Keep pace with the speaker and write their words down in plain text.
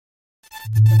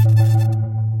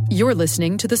You're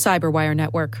listening to the Cyberwire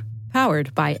Network,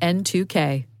 powered by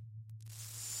N2K.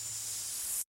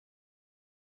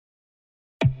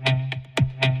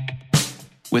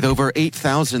 With over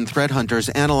 8,000 threat hunters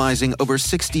analyzing over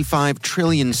 65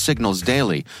 trillion signals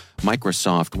daily,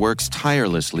 Microsoft works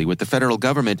tirelessly with the federal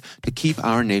government to keep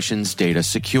our nation's data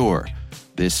secure.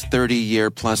 This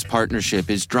 30-year-plus partnership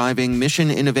is driving mission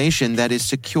innovation that is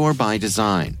secure by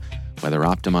design. Whether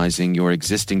optimizing your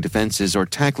existing defenses or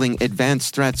tackling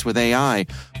advanced threats with AI,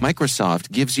 Microsoft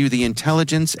gives you the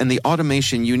intelligence and the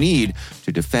automation you need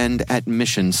to defend at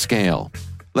mission scale.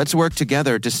 Let's work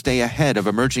together to stay ahead of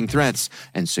emerging threats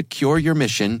and secure your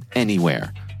mission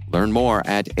anywhere. Learn more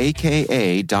at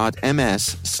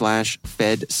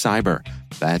aka.ms/fedcyber.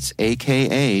 That's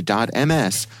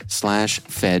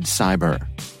aka.ms/fedcyber.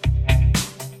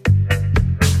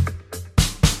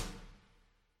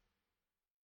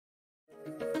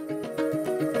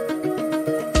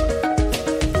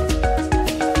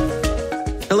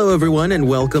 Hello, everyone, and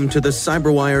welcome to the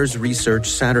CyberWire's Research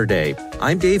Saturday.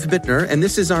 I'm Dave Bittner, and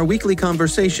this is our weekly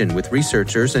conversation with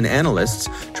researchers and analysts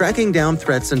tracking down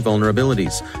threats and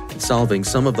vulnerabilities and solving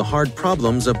some of the hard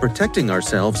problems of protecting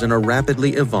ourselves in a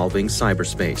rapidly evolving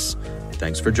cyberspace.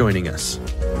 Thanks for joining us.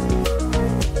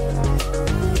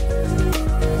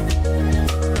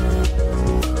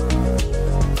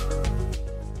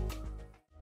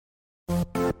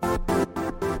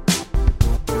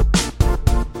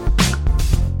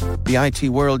 The IT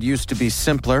world used to be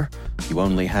simpler. You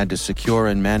only had to secure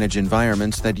and manage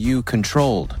environments that you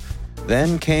controlled.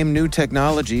 Then came new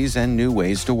technologies and new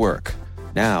ways to work.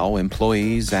 Now,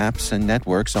 employees, apps, and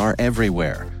networks are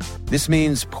everywhere. This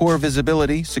means poor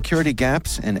visibility, security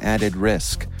gaps, and added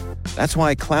risk. That's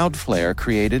why Cloudflare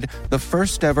created the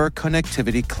first-ever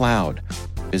connectivity cloud.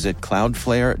 Visit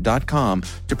cloudflare.com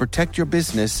to protect your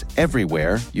business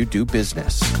everywhere you do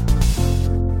business.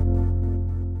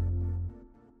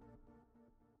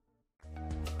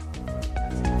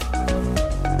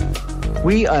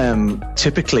 We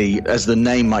typically, as the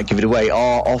name might give it away,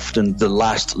 are often the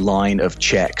last line of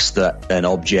checks that an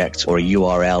object or a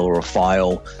URL or a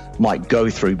file might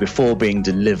go through before being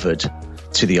delivered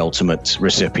to the ultimate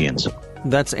recipient.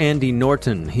 That's Andy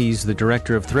Norton. He's the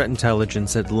Director of Threat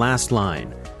Intelligence at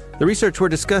Lastline. The research we're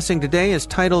discussing today is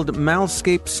titled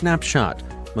Malscape Snapshot,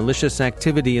 Malicious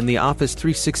Activity in the Office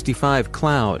 365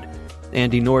 Cloud.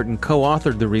 Andy Norton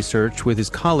co-authored the research with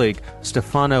his colleague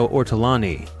Stefano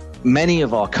Ortolani. Many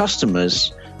of our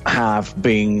customers have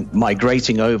been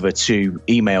migrating over to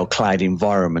email cloud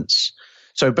environments.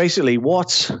 So basically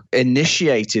what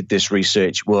initiated this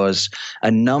research was a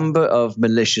number of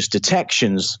malicious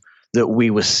detections that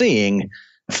we were seeing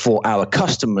for our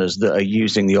customers that are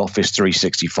using the Office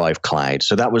 365 cloud.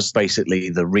 So that was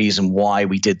basically the reason why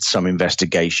we did some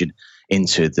investigation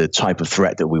into the type of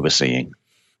threat that we were seeing.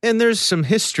 And there's some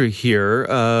history here,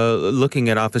 looking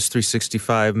at Office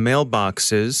 365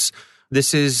 mailboxes.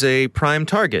 This is a prime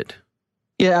target.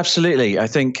 Yeah, absolutely. I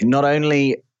think not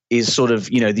only is sort of,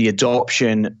 the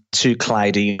adoption to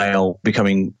cloud email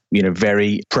becoming,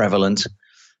 very prevalent,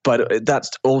 but that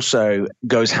also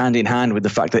goes hand in hand with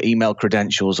the fact that email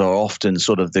credentials are often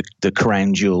sort of the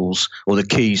crown jewels or the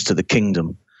keys to the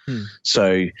kingdom.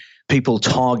 So people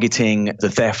targeting the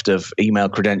theft of email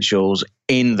credentials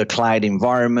in the cloud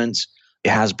environment,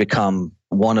 it has become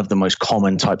one of the most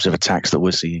common types of attacks that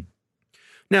we're seeing.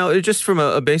 Now, just from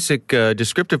a basic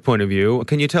descriptive point of view,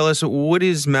 can you tell us what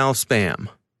is malspam?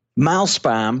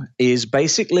 Malspam is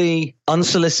basically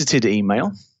unsolicited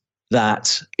email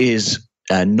that is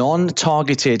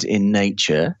non-targeted in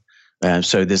nature.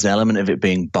 So there's an element of it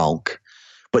being bulk,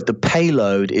 but the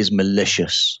payload is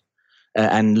malicious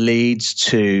and leads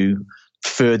to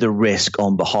further risk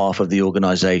on behalf of the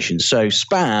organization. So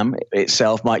spam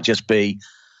itself might just be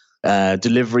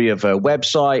delivery of a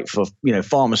website for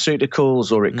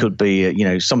pharmaceuticals, or it could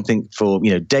be something for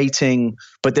dating,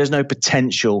 but there's no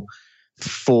potential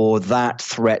for that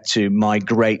threat to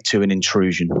migrate to an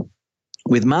intrusion.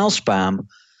 With malspam,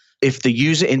 if the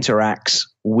user interacts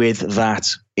with that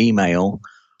email,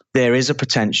 there is a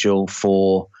potential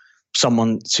for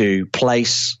someone to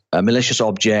place a malicious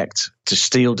object, to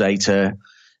steal data,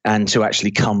 and to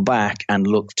actually come back and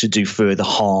look to do further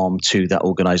harm to that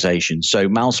organization. So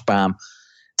malspam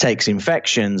takes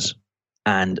infections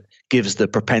and gives the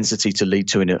propensity to lead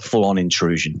to a full-on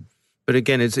intrusion. But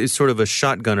again, it's sort of a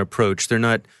shotgun approach. They're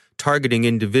not targeting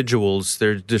individuals.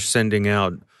 They're just sending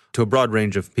out to a broad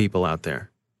range of people out there.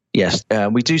 Yes,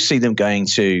 we do see them going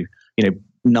to,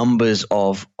 numbers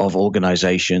of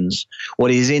organizations. What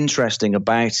is interesting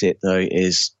about it, though,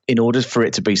 is in order for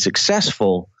it to be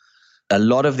successful, a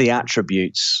lot of the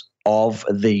attributes of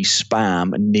the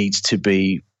spam needs to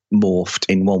be morphed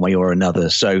in one way or another.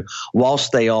 So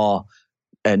whilst they are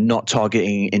not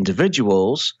targeting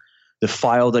individuals, the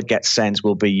file that gets sent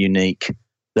will be unique.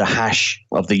 The hash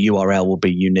of the URL will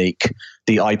be unique.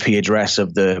 The IP address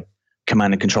of the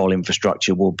command and control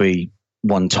infrastructure will be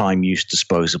one-time use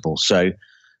disposable. So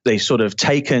they've sort of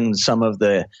taken some of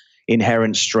the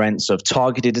inherent strengths of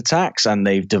targeted attacks and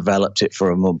they've developed it for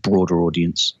a more broader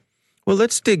audience. Well,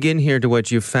 let's dig in here to what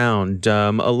you found.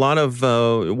 A lot of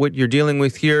what you're dealing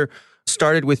with here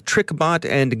started with TrickBot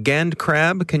and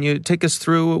GandCrab. Can you take us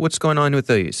through what's going on with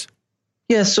these?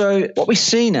 Yeah, so what we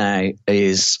see now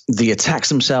is the attacks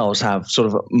themselves have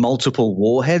sort of multiple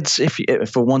warheads, if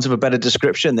for want of a better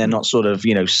description. They're not sort of,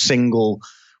 single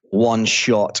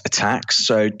one-shot attacks.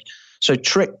 So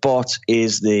TrickBot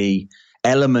is the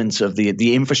element of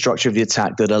the infrastructure of the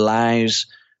attack that allows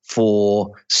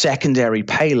for secondary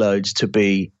payloads to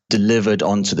be delivered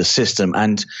onto the system.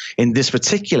 And in this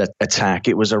particular attack,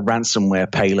 it was a ransomware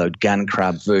payload,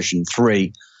 GandCrab version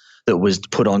 3, that was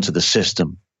put onto the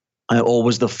system. Or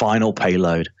was the final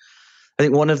payload. I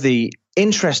think one of the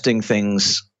interesting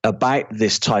things about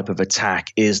this type of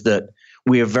attack is that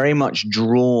we are very much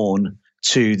drawn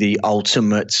to the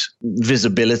ultimate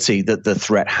visibility that the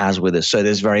threat has with us. So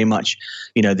there's very much,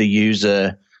 the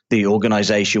user, the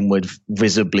organization would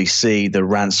visibly see the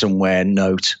ransomware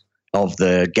note of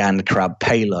the GandCrab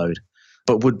payload,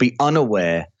 but would be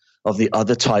unaware of the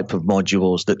other type of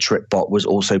modules that TrickBot was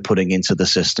also putting into the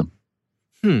system.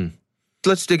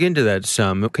 Let's dig into that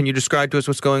some. Can you describe to us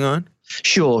what's going on?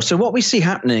 Sure. So what we see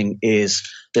happening is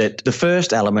that the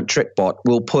first element, TrickBot,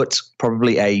 will put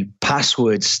probably a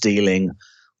password stealing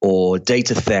or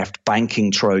data theft banking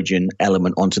Trojan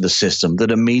element onto the system that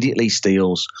immediately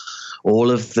steals all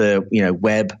of the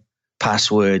web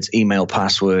passwords, email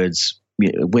passwords,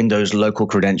 Windows local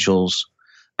credentials,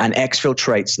 and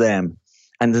exfiltrates them,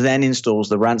 and then installs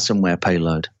the ransomware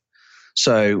payload.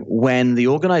 So when the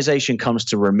organization comes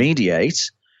to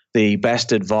remediate, the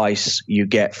best advice you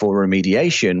get for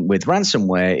remediation with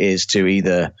ransomware is to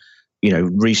either,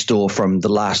 restore from the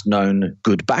last known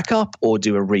good backup or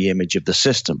do a reimage of the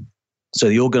system. So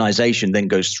the organization then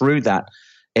goes through that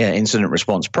incident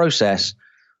response process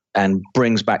and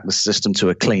brings back the system to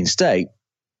a clean state.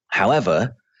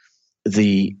 However,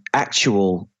 the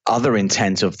actual other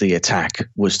intent of the attack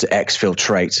was to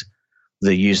exfiltrate the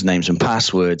usernames and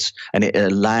passwords, and it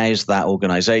allows that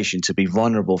organization to be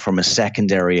vulnerable from a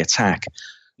secondary attack,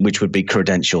 which would be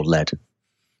credential-led.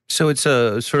 So it's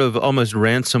a sort of almost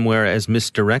ransomware as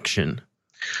misdirection.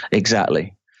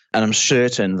 Exactly. And I'm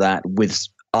certain that with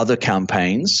other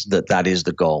campaigns that is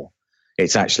the goal.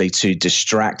 It's actually to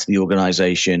distract the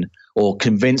organization or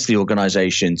convince the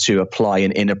organization to apply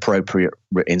an inappropriate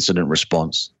incident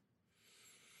response.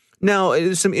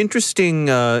 Now, some interesting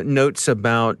notes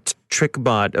about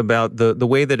TrickBot, about the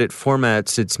way that it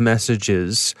formats its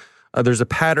messages. There's a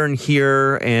pattern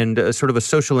here and sort of a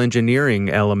social engineering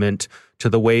element to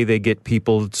the way they get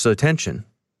people's attention.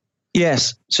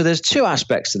 Yes. So there's two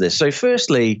aspects to this. So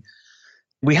firstly,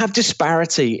 we have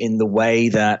disparity in the way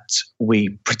that we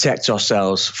protect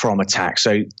ourselves from attacks.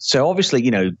 So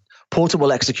obviously, portable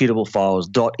executable files,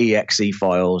 .exe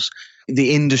files,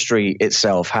 the industry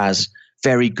itself has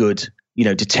very good,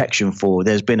 detection for.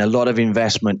 There's been a lot of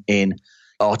investment in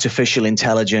artificial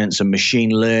intelligence and machine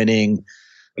learning,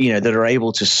 that are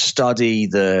able to study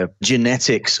the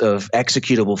genetics of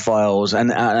executable files and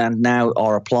now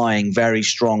are applying very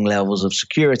strong levels of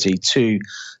security to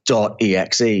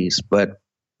 .exes. But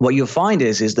what you'll find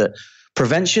is that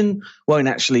prevention won't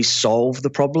actually solve the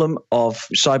problem of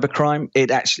cybercrime.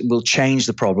 It actually will change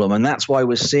the problem. And that's why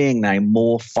we're seeing now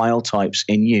more file types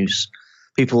in use.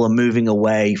 People are moving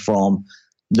away from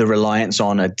the reliance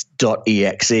on a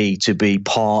 .exe to be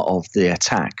part of the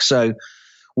attack. So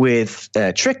with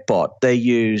TrickBot, they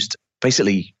used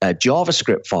basically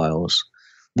JavaScript files,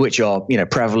 which are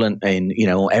prevalent in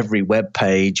every web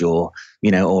page or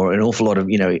an awful lot of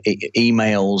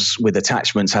emails with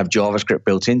attachments have JavaScript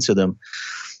built into them,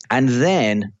 and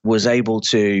then was able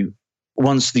to,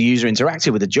 once the user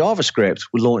interacted with the JavaScript,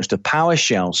 we launched a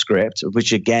PowerShell script,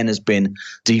 which again has been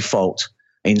default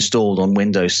installed on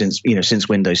Windows since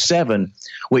Windows 7,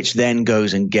 which then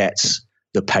goes and gets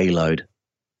the payload.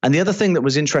 And the other thing that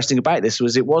was interesting about this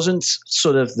was it wasn't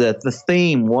sort of the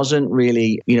theme wasn't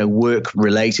really, work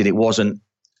related. It wasn't,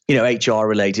 HR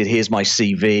related. Here's my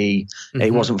CV. Mm-hmm.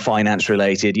 It wasn't finance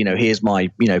related. Here's my,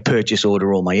 purchase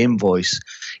order or my invoice.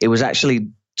 It was actually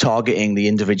targeting the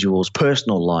individual's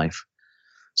personal life.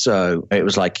 So it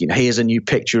was like, here's a new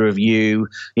picture of you.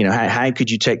 How could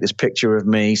you take this picture of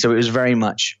me? So it was very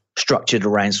much structured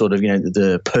around sort of,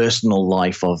 the personal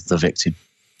life of the victim.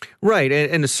 Right,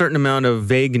 and a certain amount of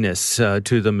vagueness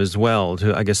to them as well,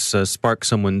 to, I guess, spark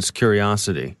someone's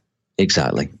curiosity.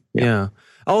 Exactly. Yeah.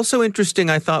 Also interesting,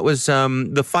 I thought, was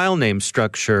the file name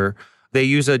structure. They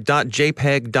use a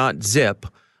 .jpeg.zip.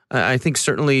 I think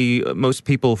certainly most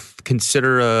people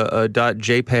consider a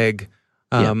 .jpeg.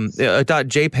 A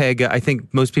 .jpeg, I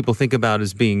think most people think about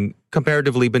as being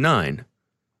comparatively benign.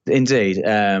 Indeed.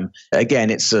 Again,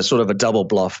 it's a sort of a double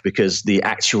bluff because the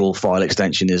actual file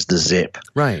extension is the zip.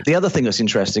 Right. The other thing that's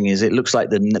interesting is it looks like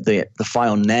the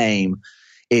file name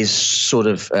is sort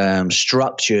of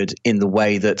structured in the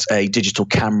way that a digital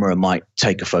camera might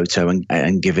take a photo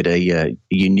and give it a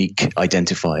unique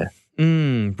identifier.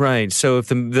 Right. So if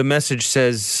the message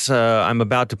says, I'm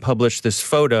about to publish this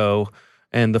photo,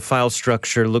 and the file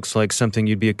structure looks like something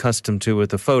you'd be accustomed to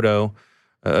with a photo,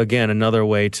 again, another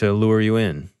way to lure you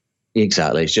in.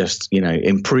 Exactly. It's just,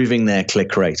 improving their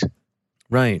click rate.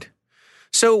 Right.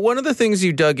 So one of the things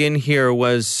you dug in here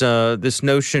was this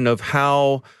notion of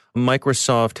how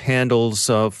Microsoft handles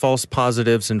false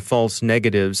positives and false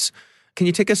negatives. Can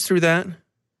you take us through that?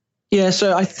 Yeah,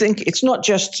 so I think it's not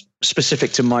just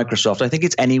specific to Microsoft. I think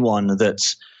it's anyone that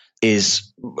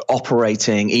is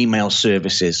operating email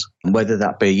services, whether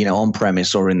that be,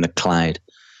 on-premise or in the cloud.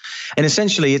 And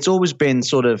essentially, it's always been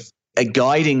sort of a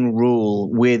guiding rule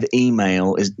with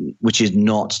email, which is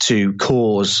not to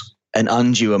cause an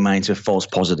undue amount of false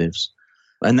positives.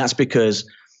 And that's because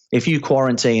if you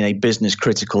quarantine a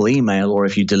business-critical email, or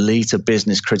if you delete a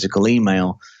business-critical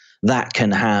email, that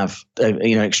can have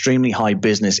extremely high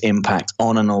business impact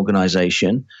on an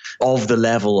organization of the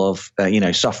level of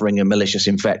suffering a malicious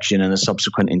infection and a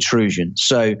subsequent intrusion.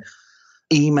 So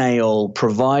email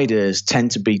providers tend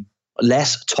to be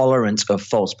less tolerant of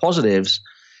false positives,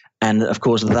 and of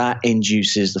course that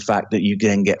induces the fact that you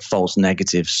then get false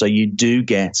negatives. So you do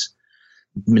get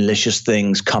malicious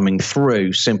things coming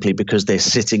through simply because they're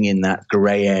sitting in that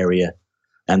gray area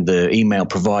and the email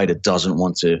provider doesn't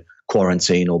want to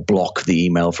quarantine or block the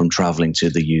email from traveling to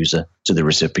the user, to the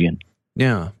recipient.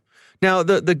 Yeah. Now,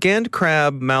 the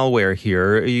GandCrab malware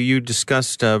here, you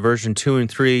discussed version 2 and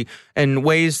 3 and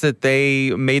ways that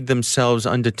they made themselves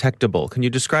undetectable. Can you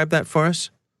describe that for us?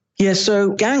 Yeah,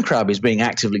 so GandCrab is being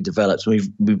actively developed. We've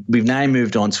now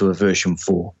moved on to a version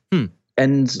 4.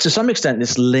 And to some extent,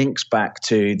 this links back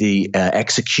to the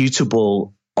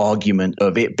executable argument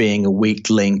of it being a weak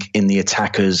link in the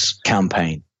attacker's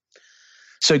campaign.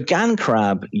 So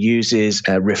GandCrab uses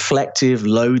a reflective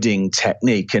loading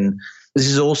technique, and this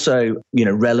is also,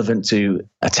 relevant to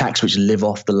attacks which live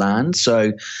off the land.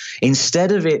 So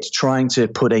instead of it trying to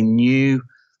put a new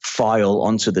file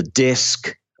onto the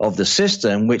disk of the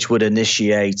system, which would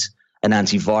initiate an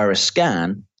antivirus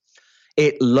scan,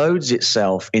 it loads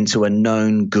itself into a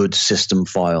known good system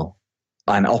file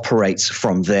and operates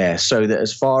from there, so that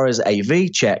as far as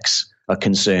AV checks are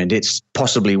concerned, it's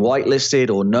possibly whitelisted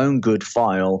or known good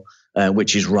file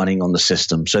which is running on the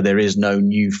system. So there is no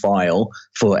new file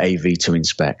for AV to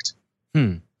inspect.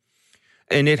 And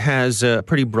it has a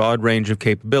pretty broad range of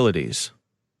capabilities.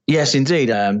 Yes, indeed.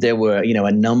 There were,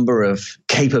 a number of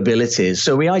capabilities.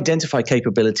 So we identify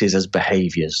capabilities as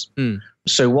behaviors.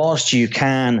 So whilst you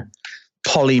can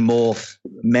polymorph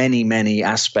many, many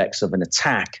aspects of an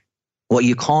attack, what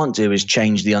you can't do is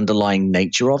change the underlying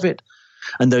nature of it.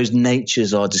 And those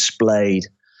natures are displayed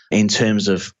in terms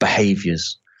of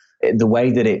behaviors. The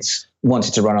way that it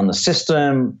wanted to run on the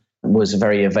system was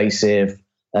very evasive.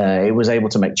 It was able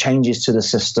to make changes to the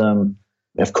system.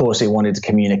 Of course, it wanted to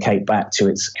communicate back to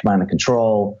its command and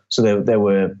control. So there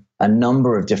were a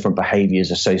number of different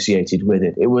behaviors associated with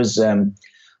it. It was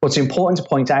what's important to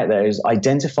point out there is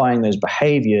identifying those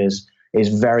behaviors is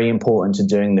very important to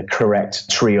doing the correct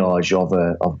triage of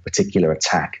a particular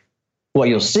attack. What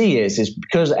you'll see is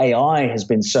because AI has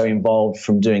been so involved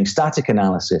from doing static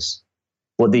analysis,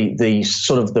 the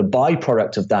sort of the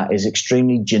byproduct of that is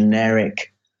extremely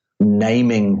generic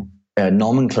naming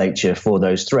nomenclature for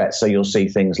those threats. So you'll see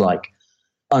things like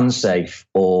unsafe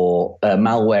or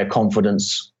malware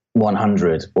confidence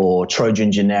 100 or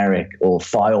Trojan generic or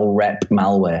file rep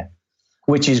malware,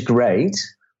 which is great,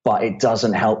 but it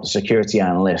doesn't help the security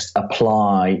analyst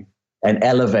apply an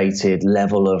elevated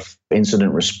level of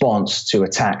incident response to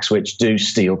attacks which do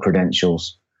steal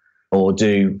credentials or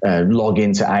do log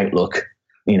into Outlook,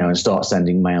 and start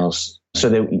sending mails. So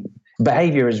the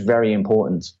behavior is very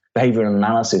important. Behavioral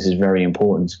analysis is very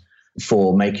important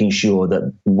for making sure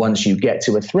that once you get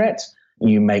to a threat,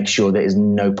 you make sure there is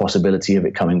no possibility of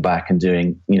it coming back and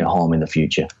doing, harm in the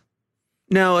future.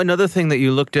 Now, another thing that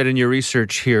you looked at in your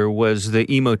research here was the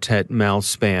Emotet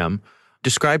malspam.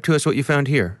 Describe to us what you found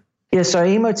here. Yeah, so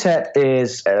Emotet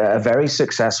is a very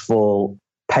successful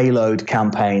payload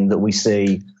campaign that we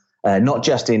see not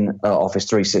just in Office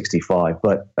 365,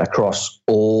 but across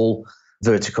all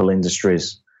vertical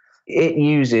industries.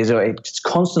 It's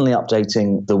constantly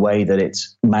updating the way that it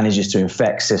manages to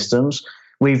infect systems.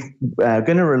 We're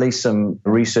going to release some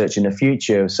research in the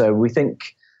future. So we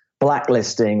think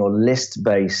blacklisting or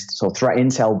list-based or threat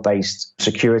intel-based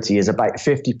security is about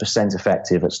 50%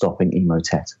 effective at stopping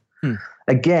Emotet.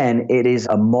 Again, it is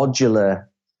a modular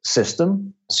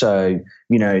system. So,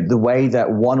 the way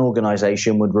that one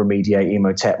organization would remediate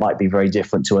Emotet might be very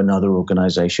different to another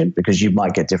organization because you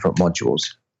might get different modules.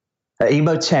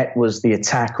 Emotet was the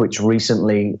attack which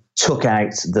recently took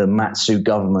out the Mat-Su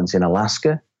government in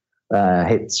Alaska.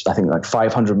 Hit, I think, like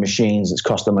 500 machines. It's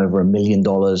cost them over $1 million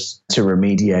to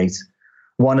remediate.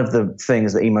 One of the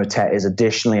things that Emotet is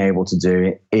additionally able to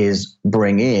do is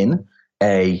bring in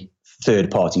a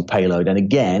third-party payload. And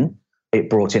again, it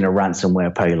brought in a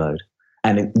ransomware payload.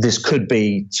 And this could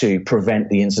be to prevent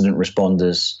the incident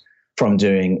responders from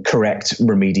doing correct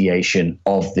remediation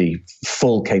of the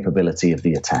full capability of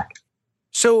the attack.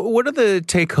 So what are the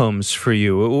take-homes for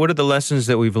you? What are the lessons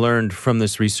that we've learned from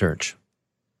this research?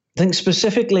 I think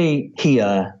specifically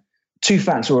here,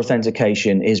 two-factor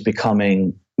authentication is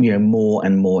becoming more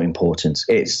and more important.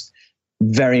 It's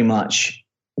very much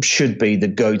should be the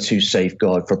go-to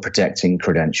safeguard for protecting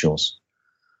credentials.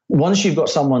 Once you've got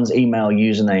someone's email,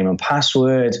 username, and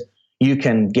password, you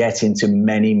can get into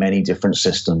many, many different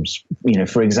systems.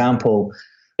 For example,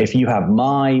 if you have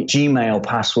my Gmail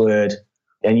password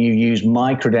and you use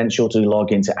my credential to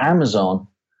log into Amazon,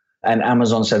 and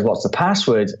Amazon says, what's the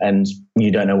password? And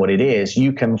you don't know what it is,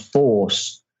 you can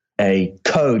force a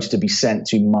code to be sent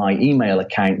to my email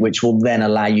account, which will then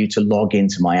allow you to log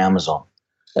into my Amazon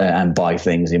and buy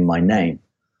things in my name.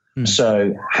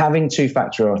 So having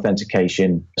two-factor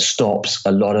authentication stops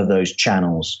a lot of those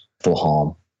channels for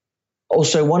harm.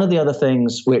 Also, one of the other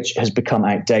things which has become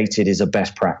outdated is a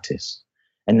best practice.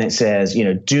 And it says,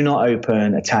 do not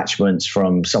open attachments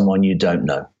from someone you don't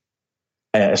know.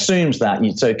 It assumes that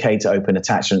it's okay to open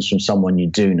attachments from someone you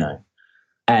do know.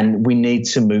 And we need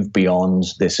to move beyond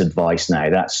this advice now.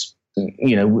 That's,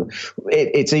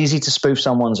 it's easy to spoof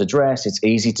someone's address. It's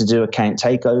easy to do account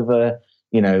takeover.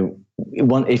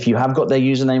 If you have got their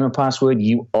username and password,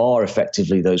 you are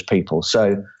effectively those people.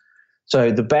 So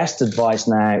the best advice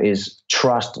now is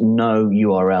trust no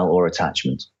URL or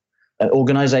attachment.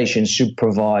 Organizations should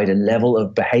provide a level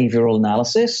of behavioral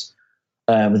analysis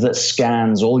that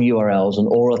scans all URLs and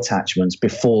all attachments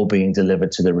before being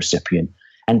delivered to the recipient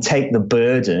and take the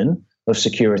burden of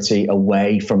security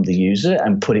away from the user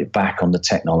and put it back on the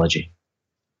technology.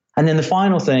 And then the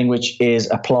final thing, which is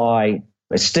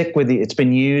stick with it. It's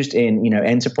been used in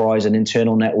enterprise and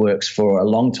internal networks for a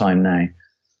long time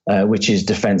now, which is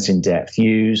defense in depth.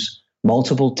 Use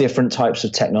multiple different types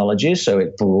of technologies, so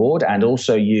it's broad, and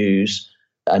also use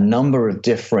a number of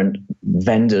different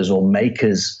vendors or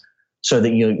makers so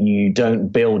that you don't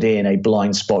build in a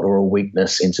blind spot or a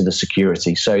weakness into the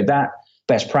security. So that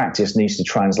best practice needs to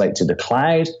translate to the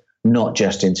cloud, not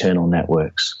just internal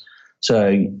networks.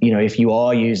 So, if you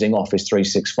are using Office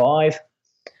 365,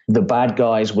 the bad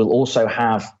guys will also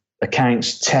have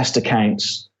accounts, test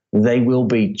accounts. They will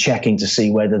be checking to see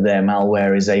whether their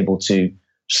malware is able to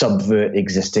subvert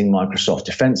existing Microsoft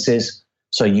defenses.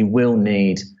 So you will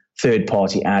need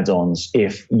third-party add-ons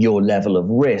if your level of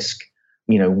risk,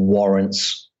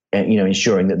 warrants,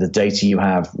 ensuring that the data you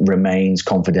have remains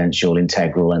confidential,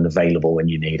 integral, and available when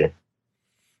you need it.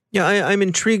 Yeah, I'm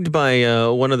intrigued by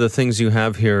one of the things you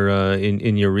have here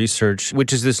in your research,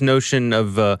 which is this notion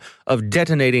of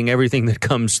detonating everything that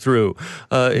comes through.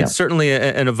 It's certainly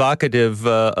an evocative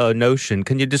notion.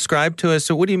 Can you describe to us,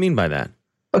 so what do you mean by that?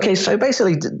 Okay, so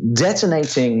basically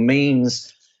detonating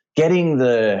means getting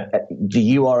the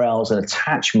URLs and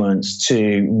attachments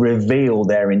to reveal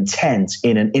their intent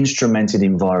in an instrumented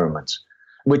environment,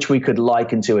 which we could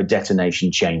liken to a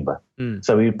detonation chamber.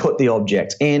 So we put the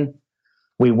object in.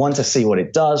 We want to see what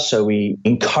it does, so we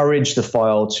encourage the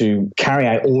file to carry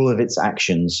out all of its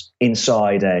actions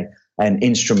inside an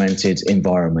instrumented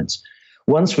environment.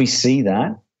 Once we see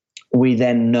that, we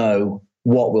then know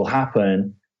what will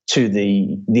happen to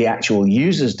the actual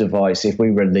user's device if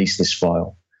we release this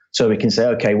file. So we can say,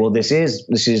 okay, well, this is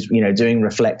doing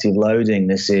reflective loading.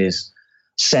 This is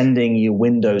sending your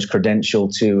Windows credential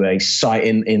to a site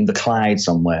in the cloud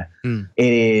somewhere.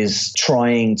 It is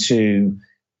trying to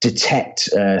detect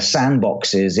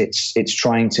sandboxes. It's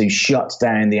trying to shut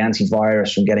down the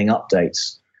antivirus from getting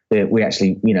updates. We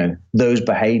actually, those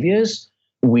behaviors,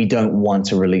 we don't want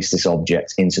to release this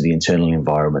object into the internal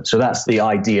environment. So that's the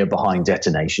idea behind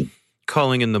detonation.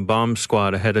 calling in the bomb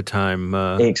squad ahead of time.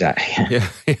 Exactly.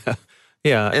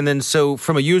 Yeah. And then so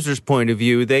from a user's point of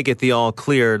view, they get the all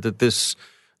clear that this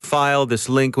file, this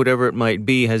link, whatever it might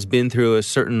be, has been through a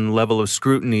certain level of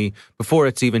scrutiny before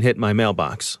it's even hit my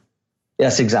mailbox.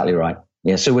 That's exactly right.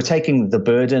 Yeah. So we're taking the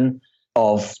burden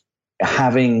of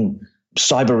having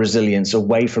cyber resilience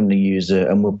away from the user,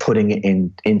 and we're putting it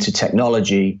into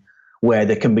technology where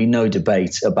there can be no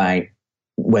debate about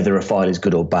whether a file is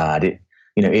good or bad.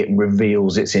 It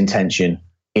reveals its intention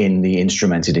in the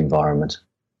instrumented environment.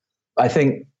 I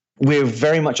think we're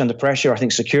very much under pressure. I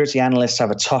think security analysts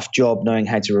have a tough job knowing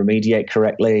how to remediate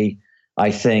correctly.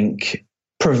 I think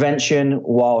prevention,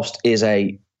 whilst is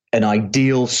an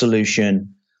ideal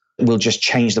solution, will just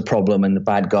change the problem and the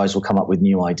bad guys will come up with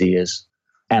new ideas.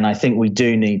 And I think we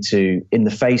do need to, in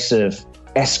the face of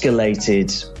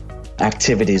escalated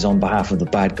activities on behalf of the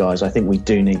bad guys, I think we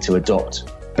do need to adopt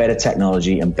better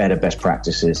technology and better best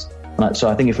practices. So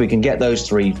I think if we can get those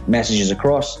three messages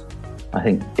across, I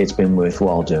think it's been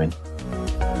worthwhile doing.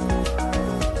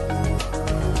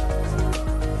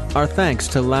 Our thanks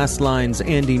to Last Line's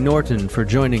Andy Norton for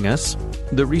joining us.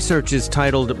 The research is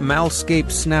titled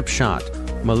Malscape Snapshot: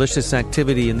 Malicious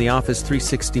Activity in the Office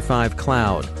 365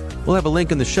 Cloud. We'll have a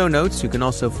link in the show notes. You can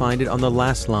also find it on the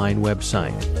Last Line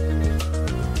website.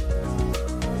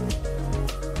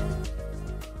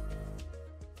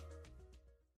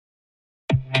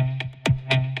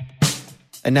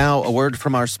 And now a word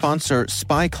from our sponsor,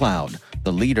 SpyCloud,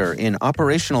 the leader in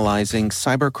operationalizing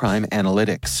cybercrime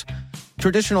analytics.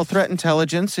 Traditional threat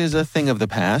intelligence is a thing of the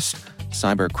past.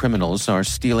 Cyber criminals are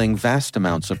stealing vast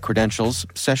amounts of credentials,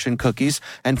 session cookies,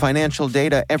 and financial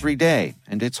data every day,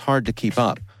 and it's hard to keep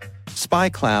up.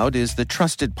 SpyCloud is the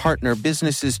trusted partner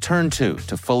businesses turn to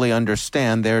fully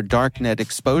understand their darknet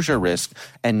exposure risk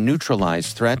and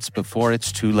neutralize threats before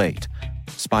it's too late.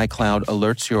 SpyCloud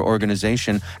alerts your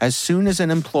organization as soon as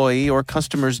an employee or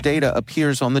customer's data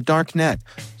appears on the darknet,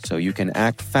 so you can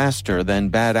act faster than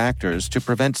bad actors to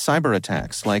prevent cyber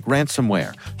attacks like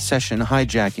ransomware, session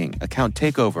hijacking, account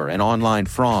takeover, and online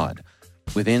fraud.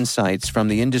 With insights from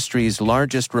the industry's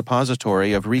largest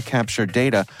repository of recaptured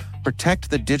data, protect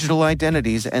the digital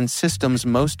identities and systems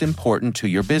most important to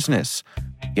your business.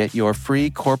 Get your free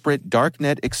corporate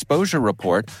darknet exposure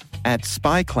report at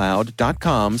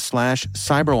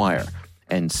spycloud.com/cyberwire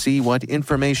and see what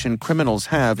information criminals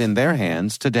have in their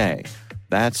hands today.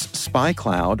 That's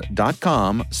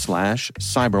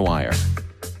spycloud.com/cyberwire.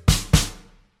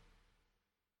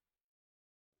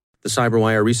 The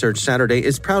CyberWire Research Saturday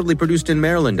is proudly produced in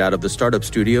Maryland out of the startup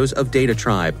studios of Data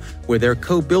Tribe, where they're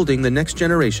co-building the next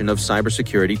generation of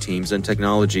cybersecurity teams and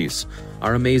technologies.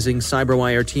 Our amazing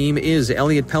CyberWire team is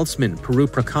Elliot Peltzman, Puru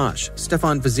Prakash,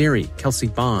 Stefan Vaziri, Kelsey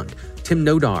Bond, Tim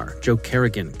Nodar, Joe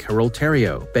Kerrigan, Carol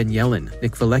Terrio, Ben Yellen,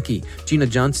 Nick Valecki, Gina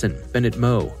Johnson, Bennett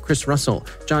Moe, Chris Russell,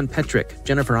 John Petrick,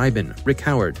 Jennifer Iben, Rick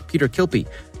Howard, Peter Kilpie,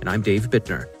 and I'm Dave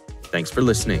Bittner. Thanks for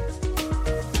listening.